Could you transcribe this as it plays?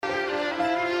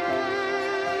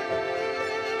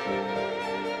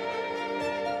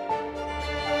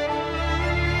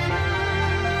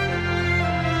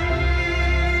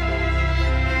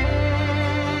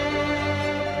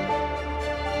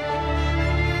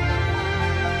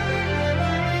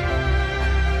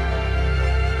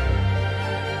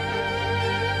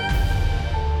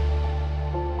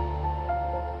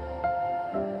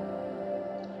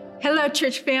Hello,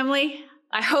 church family.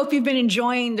 I hope you've been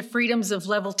enjoying the freedoms of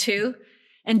level 2.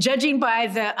 And judging by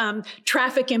the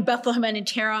traffic in Bethlehem and in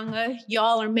Tauranga,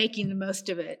 y'all are making the most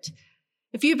of it.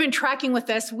 If you've been tracking with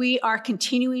us, we are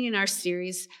continuing in our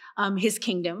series, His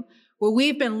Kingdom, where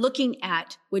we've been looking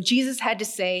at what Jesus had to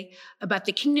say about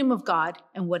the kingdom of God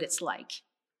and what it's like.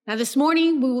 Now, this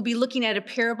morning, we will be looking at a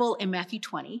parable in Matthew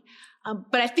 20.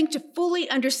 But I think to fully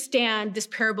understand this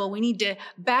parable, we need to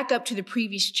back up to the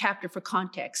previous chapter for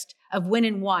context of when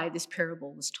and why this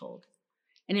parable was told.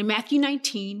 And in Matthew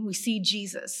 19, we see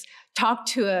Jesus talk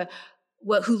to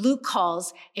who Luke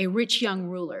calls a rich young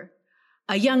ruler,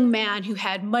 a young man who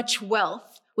had much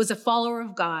wealth, was a follower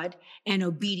of God, and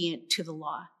obedient to the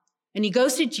law. And he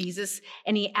goes to Jesus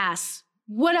and he asks,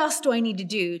 "What else do I need to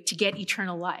do to get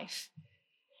eternal life?"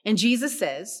 And Jesus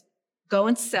says, "Go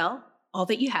and sell all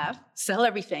that you have, sell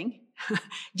everything,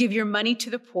 give your money to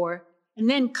the poor, and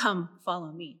then come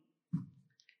follow me."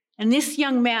 And this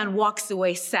young man walks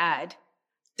away sad,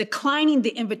 declining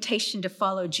the invitation to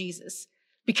follow Jesus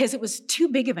because it was too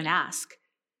big of an ask.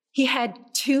 He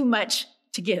had too much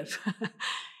to give.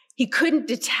 He couldn't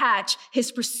detach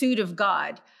his pursuit of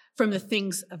God from the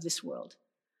things of this world.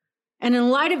 And in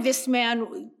light of this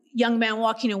young man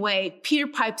walking away, Peter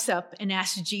pipes up and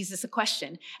asks Jesus a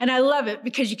question. And I love it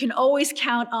because you can always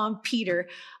count on Peter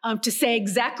to say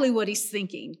exactly what he's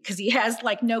thinking because he has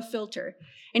no filter.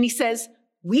 And he says,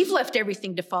 "We've left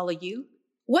everything to follow you.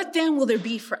 What then will there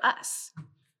be for us?"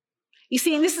 You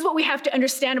see, and this is what we have to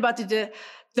understand about the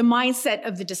mindset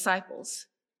of the disciples.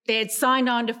 They had signed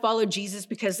on to follow Jesus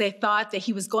because they thought that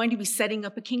he was going to be setting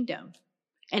up a kingdom.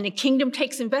 And a kingdom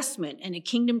takes investment, and a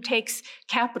kingdom takes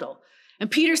capital. And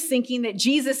Peter's thinking that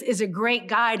Jesus is a great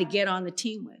guy to get on the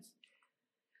team with.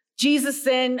 Jesus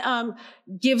then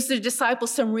gives the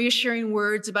disciples some reassuring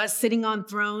words about sitting on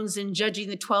thrones and judging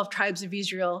the 12 tribes of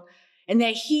Israel, and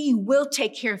that he will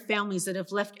take care of families that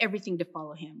have left everything to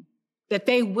follow him, that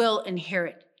they will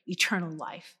inherit eternal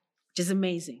life, which is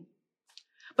amazing.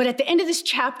 But at the end of this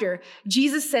chapter,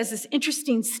 Jesus says this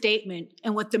interesting statement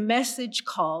and what the Message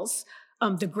calls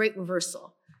the great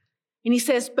reversal. And he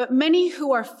says, "But many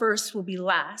who are first will be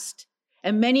last,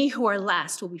 and many who are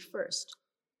last will be first."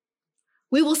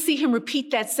 We will see him repeat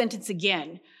that sentence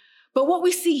again. But what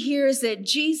we see here is that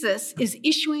Jesus is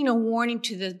issuing a warning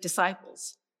to the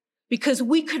disciples, because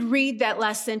we could read that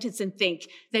last sentence and think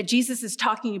that Jesus is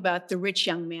talking about the rich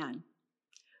young man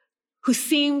who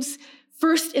seems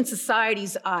first in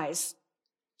society's eyes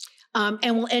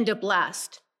and will end up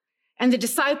last. And the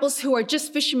disciples who are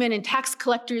just fishermen and tax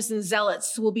collectors and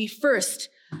zealots will be first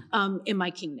in my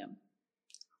kingdom.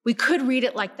 We could read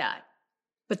it like that,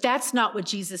 but that's not what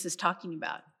Jesus is talking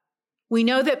about. We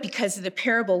know that because of the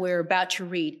parable we're about to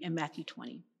read in Matthew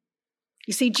 20.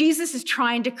 You see, Jesus is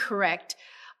trying to correct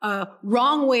a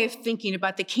wrong way of thinking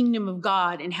about the kingdom of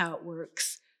God and how it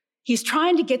works. He's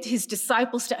trying to get his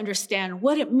disciples to understand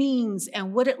what it means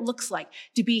and what it looks like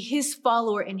to be his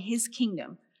follower in his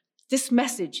kingdom. This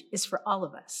message is for all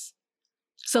of us.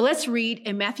 So let's read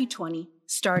in Matthew 20,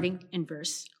 starting in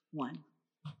verse 1.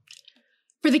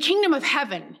 "For the kingdom of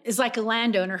heaven is like a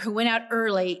landowner who went out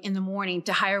early in the morning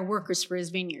to hire workers for his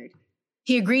vineyard.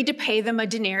 He agreed to pay them a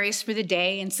denarius for the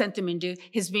day and sent them into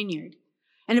his vineyard.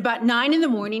 And about 9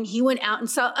 a.m, he went out and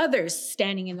saw others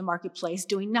standing in the marketplace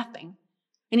doing nothing.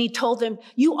 And he told them,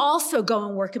 'You also go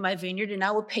and work in my vineyard, and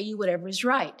I will pay you whatever is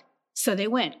right.' So they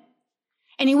went.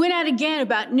 And he went out again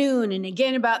about noon and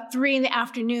again about 3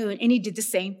 p.m, and he did the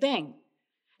same thing.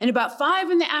 And about 5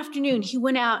 p.m, he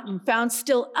went out and found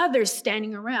still others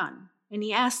standing around. And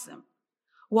he asked them,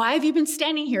 'Why have you been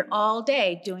standing here all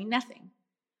day doing nothing?'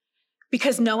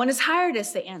 'Because no one has hired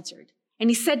us,' they answered. And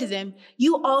he said to them,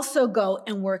 'You also go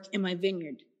and work in my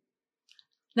vineyard.'"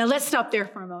 Now let's stop there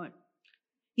for a moment.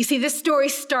 You see, this story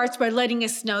starts by letting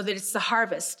us know that it's the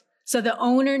harvest. So the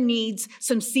owner needs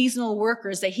some seasonal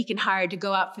workers that he can hire to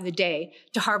go out for the day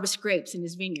to harvest grapes in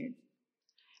his vineyard.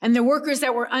 And the workers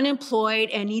that were unemployed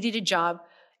and needed a job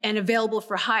and available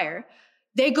for hire,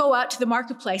 they go out to the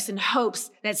marketplace in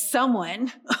hopes that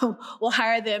someone will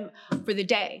hire them for the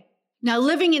day. Now,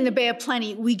 living in the Bay of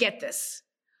Plenty, we get this.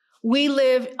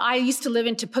 I used to live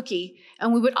in Tepuki,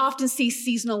 and we would often see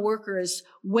seasonal workers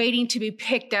waiting to be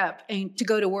picked up and to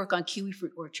go to work on kiwi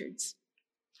fruit orchards.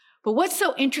 But what's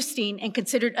so interesting and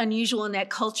considered unusual in that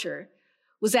culture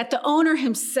was that the owner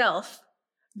himself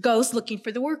goes looking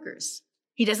for the workers.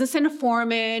 He doesn't send a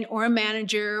foreman or a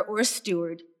manager or a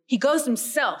steward. He goes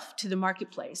himself to the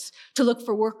marketplace to look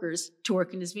for workers to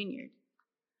work in his vineyard.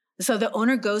 So the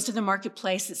owner goes to the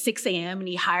marketplace at 6 a.m. and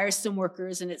he hires some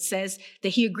workers, and it says that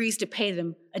he agrees to pay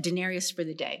them a denarius for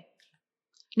the day.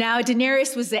 Now, a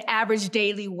denarius was the average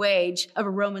daily wage of a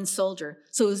Roman soldier.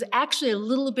 So it was actually a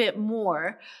little bit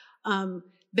more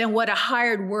than what a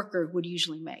hired worker would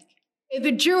usually make.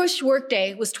 The Jewish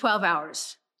workday was 12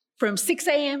 hours, from 6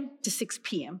 a.m. to 6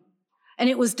 p.m. And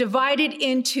it was divided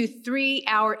into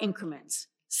 3-hour increments,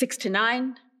 6 to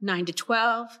 9, 9 to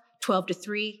 12, 12 to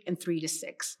 3, and 3 to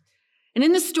 6. And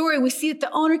in the story, we see that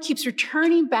the owner keeps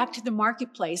returning back to the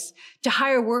marketplace to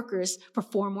hire workers for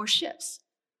 4 more shifts.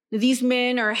 Now, these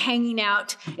men are hanging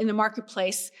out in the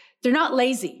marketplace. They're not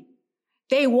lazy.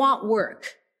 They want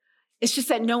work. It's just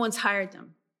that no one's hired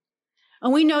them.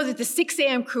 And we know that the 6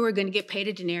 a.m. crew are going to get paid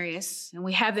a denarius, and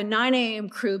we have the 9 a.m.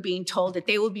 crew being told that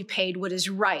they will be paid what is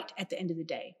right at the end of the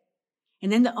day.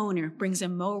 And then the owner brings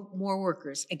in more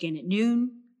workers, again at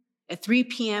noon, at 3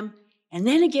 p.m., and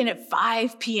then again at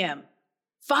 5 p.m.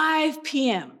 5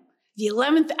 p.m., the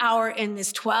 11th hour in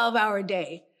this 12-hour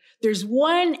day. There's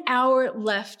 1 hour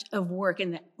left of work,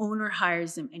 and the owner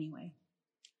hires them anyway.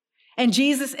 And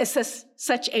Jesus is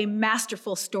such a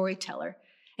masterful storyteller.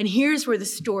 And here's where the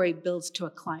story builds to a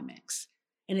climax.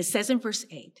 And it says in verse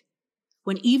 8,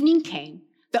 when evening came,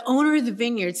 the owner of the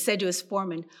vineyard said to his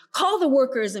foreman, call the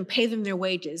workers and pay them their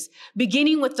wages,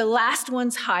 beginning with the last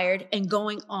ones hired and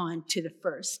going on to the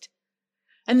first.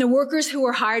 And the workers who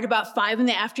were hired about 5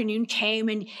 p.m. came,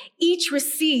 and each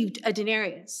received a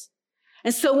denarius.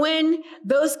 And so when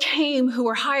those came who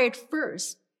were hired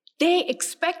first, they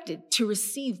expected to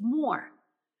receive more.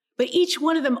 But each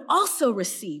one of them also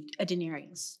received a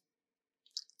denarius.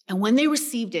 And when they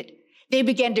received it, they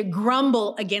began to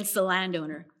grumble against the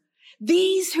landowner.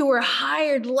 These who were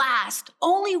hired last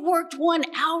only worked 1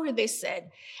 hour, they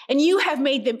said, and you have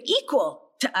made them equal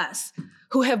to us,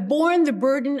 who have borne the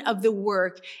burden of the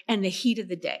work and the heat of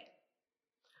the day.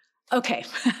 Okay,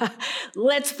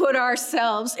 let's put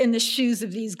ourselves in the shoes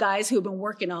of these guys who have been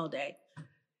working all day.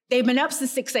 They've been up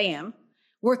since 6 a.m.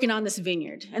 working on this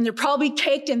vineyard, and they're probably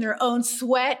caked in their own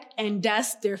sweat and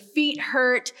dust. Their feet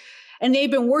hurt, and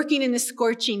they've been working in the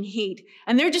scorching heat,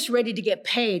 and they're just ready to get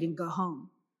paid and go home.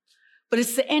 But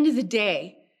it's the end of the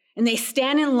day, and they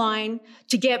stand in line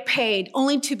to get paid,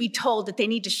 only to be told that they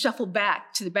need to shuffle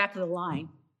back to the back of the line.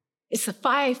 It's the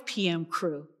 5 p.m.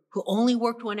 crew who only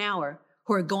worked 1 hour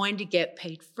who are going to get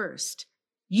paid first.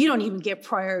 You don't even get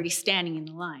priority standing in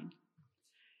the line.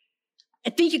 I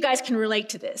think you guys can relate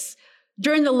to this.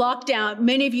 During the lockdown,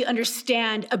 many of you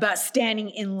understand about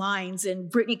standing in lines, and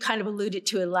Brittany kind of alluded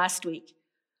to it last week.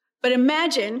 But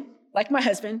imagine, like my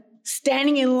husband,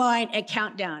 standing in line at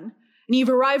Countdown, and you've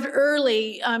arrived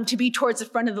early to be towards the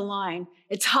front of the line.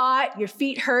 It's hot, your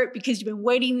feet hurt because you've been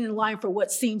waiting in line for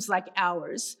what seems like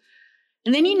hours.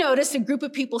 And then you notice a group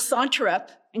of people saunter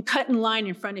up and cut in line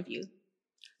in front of you.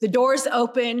 The doors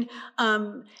open,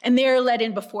 and they're let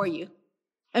in before you.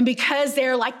 And because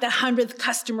they're like the 100th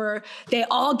customer, they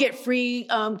all get free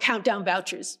Countdown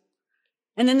vouchers.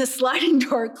 And then the sliding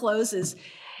door closes,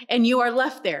 and you are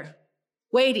left there,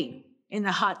 waiting in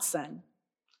the hot sun.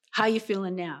 How you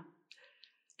feeling now?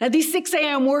 Now, these 6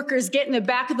 a.m. workers get in the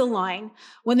back of the line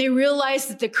when they realize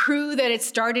that the crew that had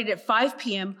started at 5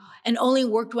 p.m. and only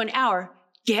worked 1 hour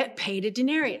get paid a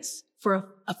denarius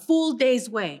for a full day's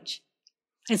wage.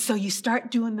 And so you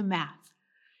start doing the math.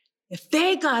 If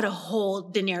they got a whole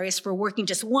denarius for working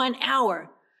just 1 hour,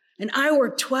 and I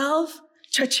work 12,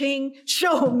 cha-ching,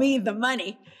 show me the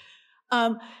money.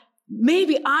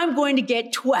 Maybe I'm going to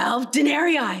get 12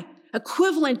 denarii,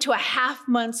 equivalent to a half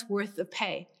month's worth of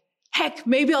pay. Heck,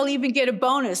 maybe I'll even get a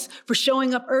bonus for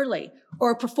showing up early,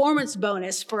 or a performance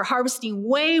bonus for harvesting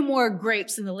way more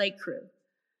grapes than the lake crew.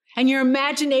 And your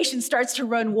imagination starts to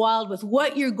run wild with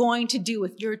what you're going to do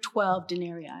with your 12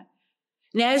 denarii.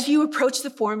 And as you approach the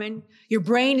foreman, your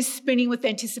brain is spinning with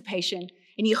anticipation,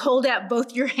 and you hold out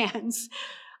both your hands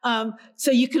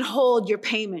so you can hold your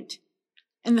payment.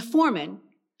 And the foreman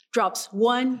drops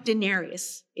 1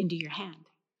 denarius into your hand.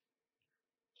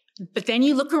 But then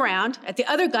you look around at the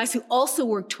other guys who also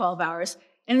work 12 hours,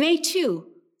 and they too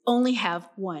only have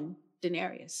 1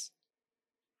 denarius.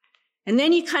 And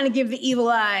then you kind of give the evil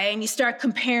eye, and you start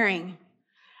comparing.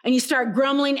 And you start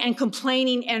grumbling and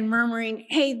complaining and murmuring,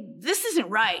 hey, this isn't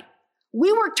right.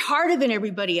 We worked harder than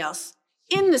everybody else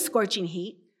in the scorching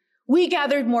heat. We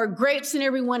gathered more grapes than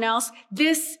everyone else.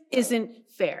 This isn't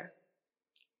fair.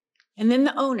 And then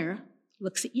the owner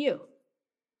looks at you.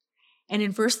 And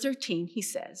in verse 13, he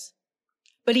says,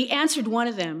 but he answered one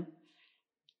of them,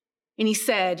 and he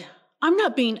said, I'm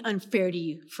not being unfair to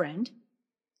you, friend.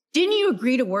 Didn't you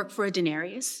agree to work for a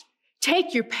denarius?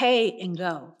 Take your pay and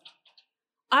go.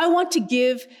 I want to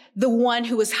give the one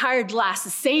who was hired last the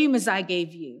same as I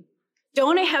gave you.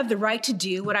 Don't I have the right to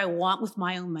do what I want with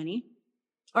my own money?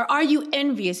 Or are you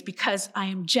envious because I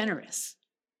am generous?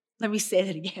 Let me say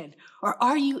that again. Or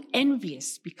are you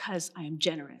envious because I am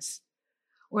generous?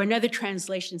 Or another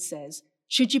translation says,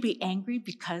 should you be angry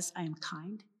because I am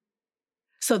kind?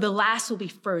 So the last will be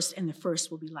first and the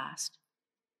first will be last.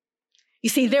 You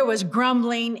see, there was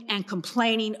grumbling and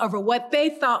complaining over what they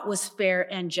thought was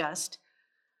fair and just.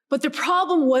 But the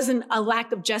problem wasn't a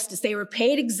lack of justice. They were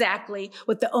paid exactly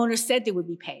what the owner said they would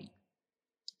be paid.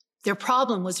 Their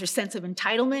problem was their sense of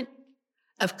entitlement,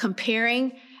 of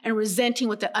comparing and resenting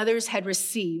what the others had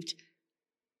received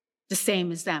the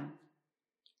same as them.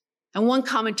 And one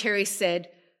commentary said,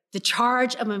 the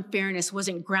charge of unfairness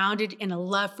wasn't grounded in a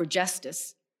love for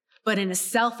justice, but in a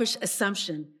selfish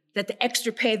assumption that the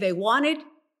extra pay they wanted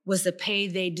was the pay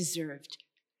they deserved.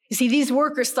 You see, these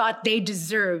workers thought they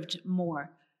deserved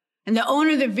more. And the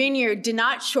owner of the vineyard did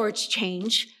not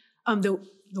shortchange the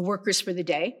workers for the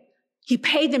day. He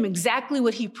paid them exactly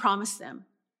what he promised them.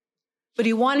 But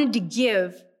he wanted to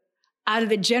give out of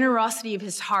the generosity of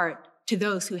his heart to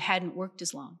those who hadn't worked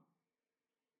as long.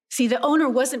 See, the owner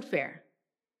wasn't fair.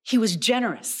 He was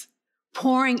generous,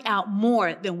 pouring out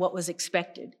more than what was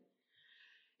expected.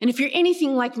 And if you're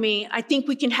anything like me, I think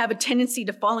we can have a tendency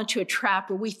to fall into a trap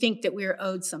where we think that we are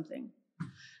owed something,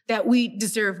 that we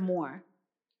deserve more.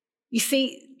 You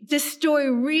see, this story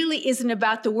really isn't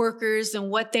about the workers and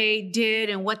what they did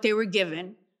and what they were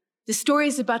given. The story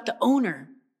is about the owner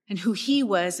and who he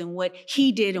was and what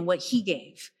he did and what he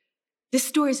gave. This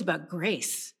story is about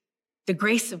grace, the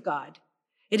grace of God.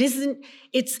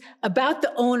 It's about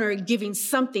the owner giving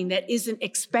something that isn't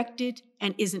expected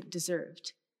and isn't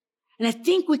deserved. And I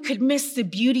think we could miss the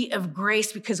beauty of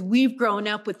grace because we've grown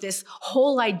up with this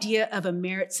whole idea of a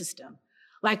merit system.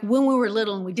 Like when we were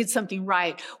little and we did something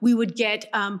right, we would get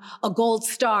a gold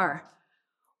star.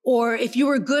 Or if you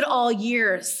were good all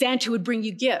year, Santa would bring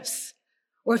you gifts.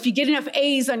 Or if you get enough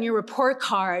A's on your report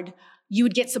card, you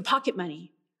would get some pocket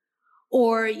money.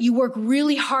 Or you work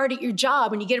really hard at your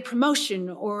job and you get a promotion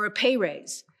or a pay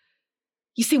raise.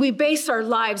 You see, we base our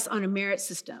lives on a merit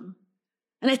system.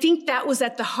 And I think that was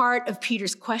at the heart of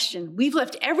Peter's question. We've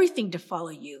left everything to follow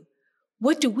you.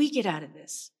 What do we get out of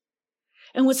this?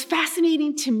 And what's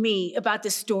fascinating to me about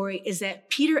this story is that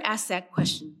Peter asks that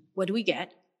question, what do we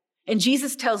get? And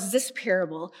Jesus tells this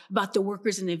parable about the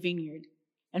workers in the vineyard.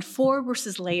 And 4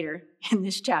 verses later in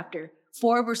this chapter,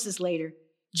 4 verses later,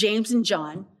 James and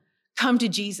John come to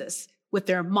Jesus with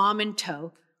their mom in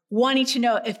tow, wanting to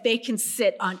know if they can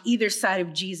sit on either side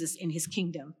of Jesus in his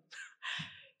kingdom.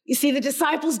 You see, the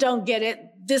disciples don't get it.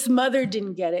 This mother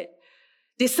didn't get it.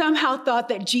 They somehow thought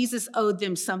that Jesus owed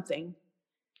them something.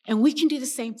 And we can do the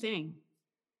same thing.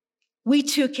 We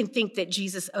too can think that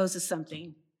Jesus owes us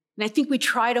something. And I think we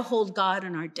try to hold God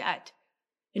in our debt.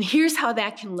 And here's how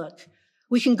that can look.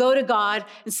 We can go to God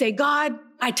and say, God,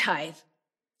 I tithe.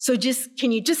 So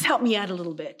can you just help me out a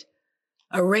little bit?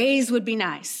 A raise would be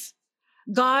nice.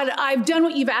 God, I've done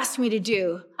what you've asked me to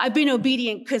do. I've been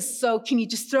obedient, so can you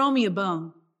just throw me a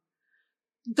bone?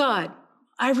 God,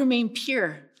 I remain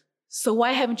pure. So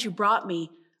why haven't you brought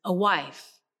me a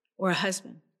wife or a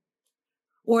husband?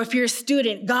 Or if you're a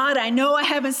student, God, I know I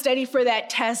haven't studied for that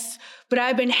test, but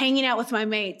I've been hanging out with my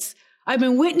mates. I've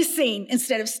been witnessing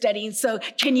instead of studying, so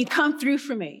can you come through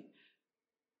for me?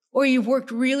 Or you've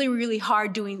worked really, really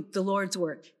hard doing the Lord's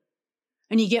work,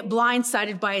 and you get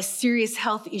blindsided by a serious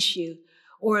health issue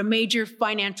or a major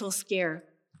financial scare.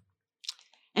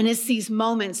 And it's these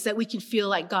moments that we can feel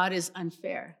like God is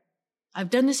unfair. I've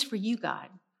done this for you, God.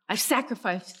 I've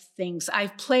sacrificed things.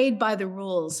 I've played by the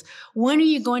rules. When are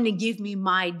you going to give me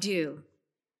my due?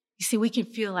 You see, we can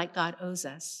feel like God owes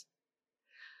us.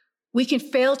 We can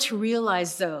fail to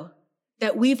realize, though,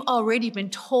 that we've already been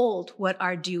told what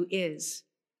our due is.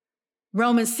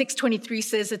 Romans 6:23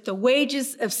 says that the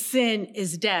wages of sin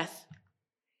is death.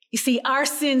 You see, our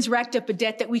sins racked up a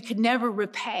debt that we could never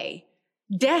repay.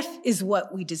 Death is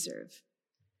what we deserve.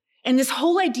 And this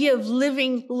whole idea of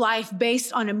living life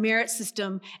based on a merit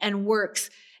system and works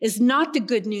is not the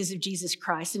good news of Jesus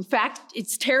Christ. In fact,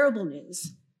 it's terrible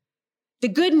news. The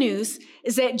good news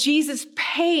is that Jesus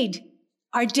paid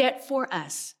our debt for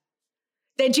us,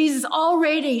 that Jesus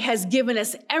already has given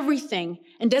us everything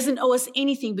and doesn't owe us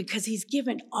anything because he's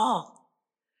given all.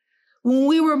 When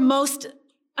we were most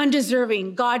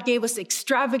undeserving, God gave us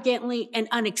extravagantly and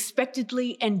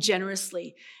unexpectedly and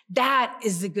generously. That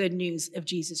is the good news of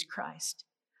Jesus Christ.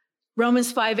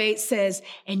 Romans 5:8 says,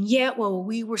 and yet while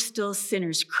we were still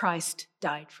sinners, Christ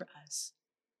died for us.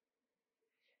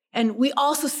 And we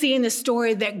also see in this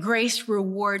story that grace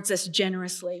rewards us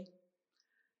generously.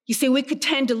 You see, we could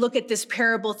tend to look at this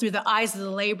parable through the eyes of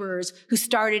the laborers who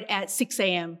started at 6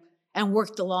 a.m. and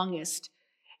worked the longest.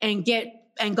 and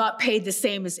got paid the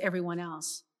same as everyone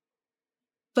else.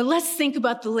 But let's think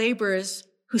about the laborers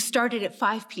who started at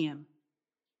 5 p.m.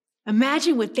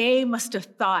 Imagine what they must have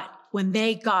thought when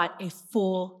they got a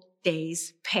full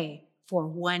day's pay for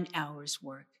 1 hour's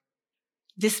work.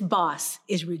 This boss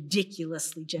is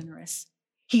ridiculously generous.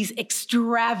 He's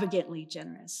extravagantly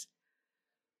generous.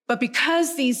 But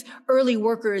because these early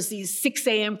workers, these 6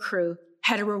 a.m. crew,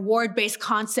 had a reward-based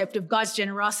concept of God's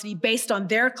generosity based on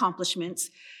their accomplishments,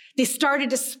 they started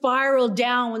to spiral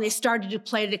down when they started to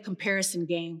play the comparison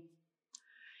game.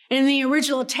 And in the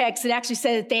original text, it actually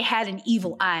said that they had an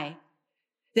evil eye,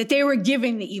 that they were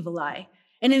giving the evil eye.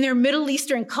 And in their Middle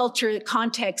Eastern culture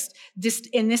context,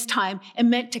 in this time, it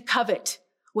meant to covet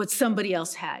what somebody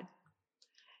else had.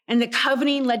 And the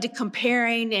coveting led to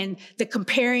comparing, and the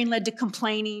comparing led to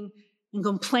complaining, and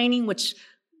complaining, which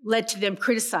led to them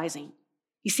criticizing.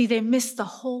 You see, they missed the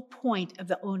whole point of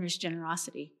the owner's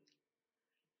generosity.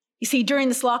 You see, during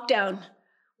this lockdown,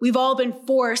 we've all been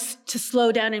forced to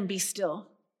slow down and be still.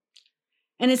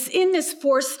 And it's in this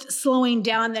forced slowing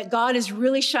down that God has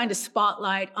really shined a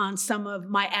spotlight on some of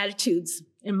my attitudes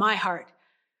in my heart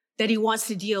that he wants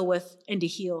to deal with and to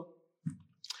heal.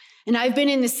 And I've been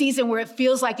in the season where it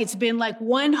feels like it's been like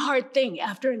one hard thing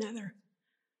after another.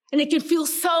 And it can feel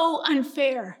so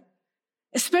unfair,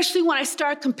 especially when I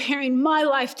start comparing my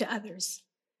life to others.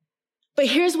 But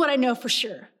here's what I know for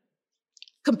sure.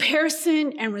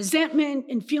 Comparison and resentment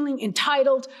and feeling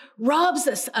entitled robs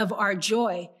us of our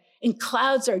joy and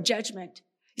clouds our judgment.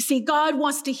 You see, God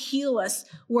wants to heal us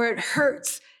where it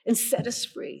hurts and set us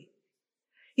free.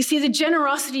 You see, the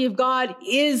generosity of God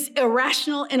is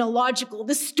irrational and illogical.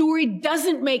 This story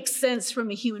doesn't make sense from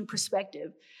a human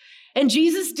perspective. And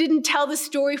Jesus didn't tell this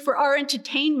story for our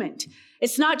entertainment.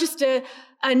 It's not just a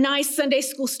nice Sunday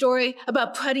school story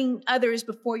about putting others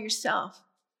before yourself.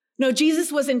 No,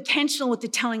 Jesus was intentional with the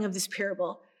telling of this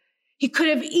parable. He could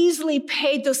have easily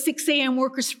paid those 6 a.m.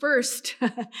 workers first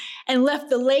and left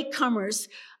the latecomers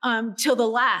till the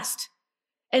last,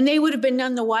 and they would have been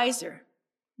none the wiser.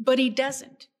 But he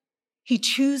doesn't. He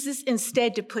chooses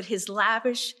instead to put his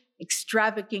lavish,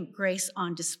 extravagant grace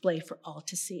on display for all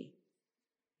to see.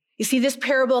 You see, this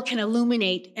parable can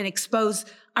illuminate and expose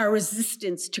our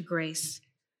resistance to grace,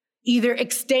 either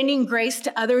extending grace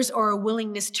to others or a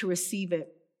willingness to receive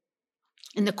it.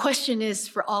 And the question is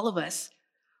for all of us,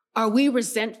 are we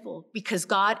resentful because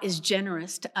God is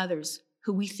generous to others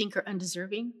who we think are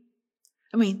undeserving?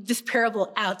 I mean, this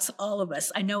parable outs all of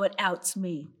us. I know it outs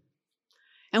me.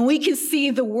 And we can see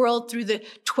the world through the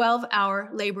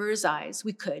 12-hour laborer's eyes.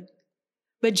 We could.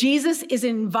 But Jesus is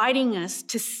inviting us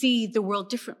to see the world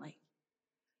differently,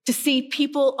 to see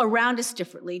people around us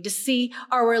differently, to see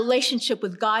our relationship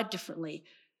with God differently.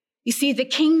 You see, the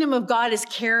kingdom of God is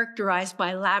characterized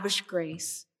by lavish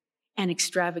grace and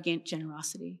extravagant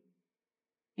generosity.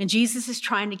 And Jesus is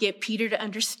trying to get Peter to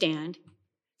understand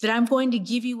that I'm going to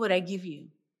give you what I give you,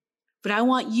 but I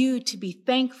want you to be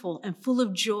thankful and full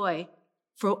of joy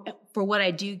for what I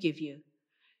do give you.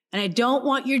 And I don't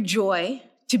want your joy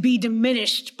to be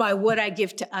diminished by what I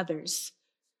give to others.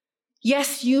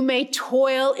 Yes, you may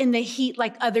toil in the heat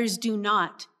like others do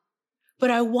not,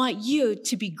 but I want you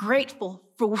to be grateful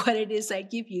for what it is I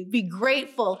give you. Be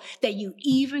grateful that you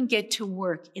even get to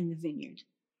work in the vineyard.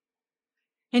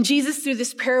 And Jesus through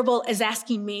this parable is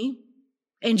asking me,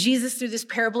 and Jesus through this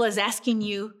parable is asking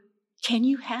you, can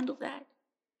you handle that?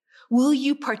 Will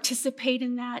you participate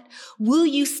in that? Will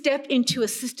you step into a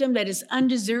system that is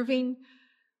undeserving,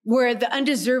 where the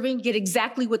undeserving get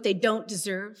exactly what they don't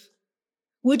deserve?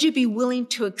 Would you be willing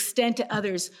to extend to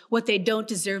others what they don't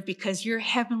deserve because your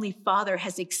heavenly Father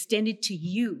has extended to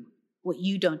you what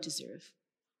you don't deserve?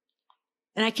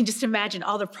 And I can just imagine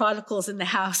all the prodigals in the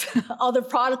house, all the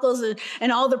prodigals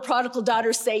and all the prodigal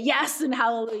daughters say yes and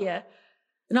hallelujah.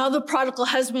 And all the prodigal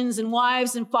husbands and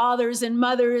wives and fathers and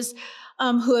mothers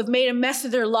who have made a mess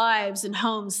of their lives and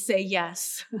homes say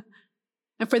yes.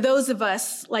 And for those of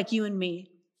us like you and me,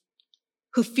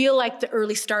 who feel like the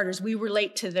early starters, we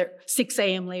relate to the 6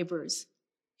 a.m. laborers.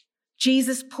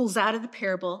 Jesus pulls out of the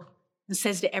parable and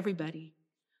says to everybody,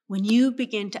 when you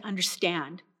begin to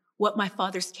understand what my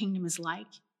Father's kingdom is like,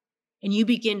 and you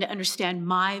begin to understand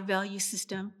my value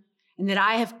system, and that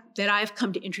I have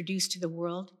come to introduce to the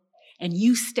world, and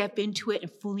you step into it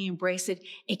and fully embrace it,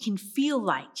 it can feel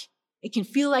like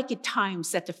at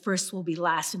times that the first will be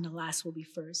last and the last will be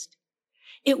first.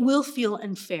 It will feel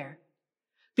unfair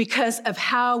because of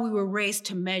how we were raised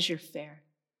to measure fair.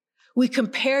 We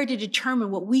compare to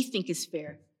determine what we think is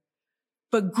fair,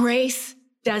 but grace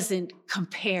doesn't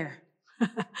compare.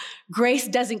 Grace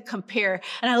doesn't compare.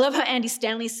 And I love how Andy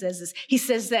Stanley says this. He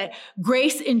says that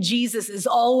grace in Jesus is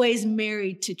always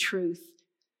married to truth.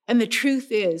 And the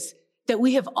truth is that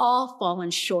we have all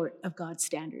fallen short of God's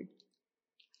standard.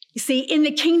 You see, in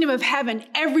the kingdom of heaven,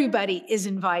 everybody is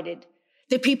invited.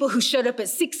 The people who showed up at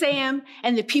 6 a.m.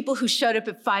 and the people who showed up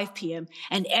at 5 p.m.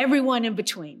 and everyone in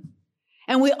between.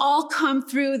 And we all come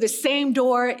through the same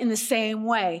door in the same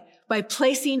way by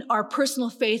placing our personal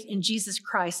faith in Jesus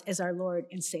Christ as our Lord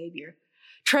and Savior,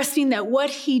 trusting that what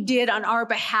he did on our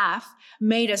behalf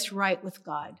made us right with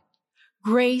God.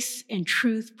 Grace and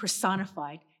truth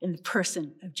personified in the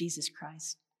person of Jesus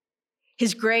Christ.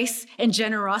 His grace and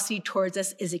generosity towards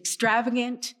us is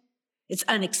extravagant, it's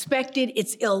unexpected,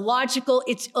 it's illogical,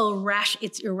 it's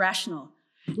irrational.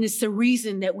 And it's the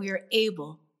reason that we are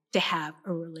able to have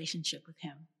a relationship with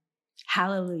him.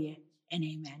 Hallelujah and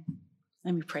amen.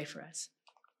 Let me pray for us.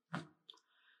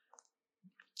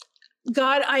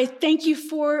 God, I thank you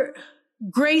for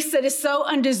grace that is so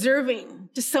undeserving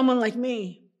to someone like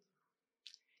me.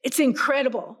 It's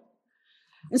incredible.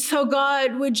 And so,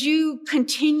 God, would you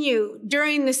continue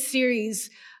during this series,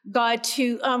 God,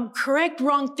 to correct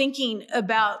wrong thinking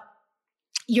about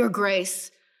your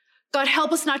grace. God,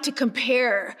 help us not to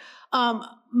compare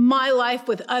my life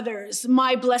with others,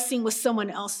 my blessing with someone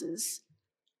else's.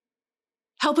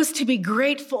 Help us to be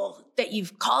grateful that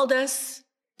you've called us,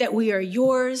 that we are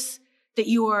yours, that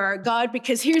you are our God,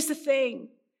 because here's the thing.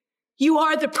 You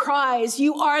are the prize.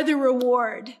 You are the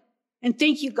reward. And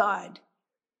thank you, God.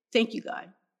 Thank you, God.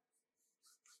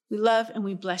 We love and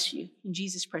we bless you in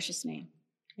Jesus' precious name.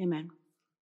 Amen.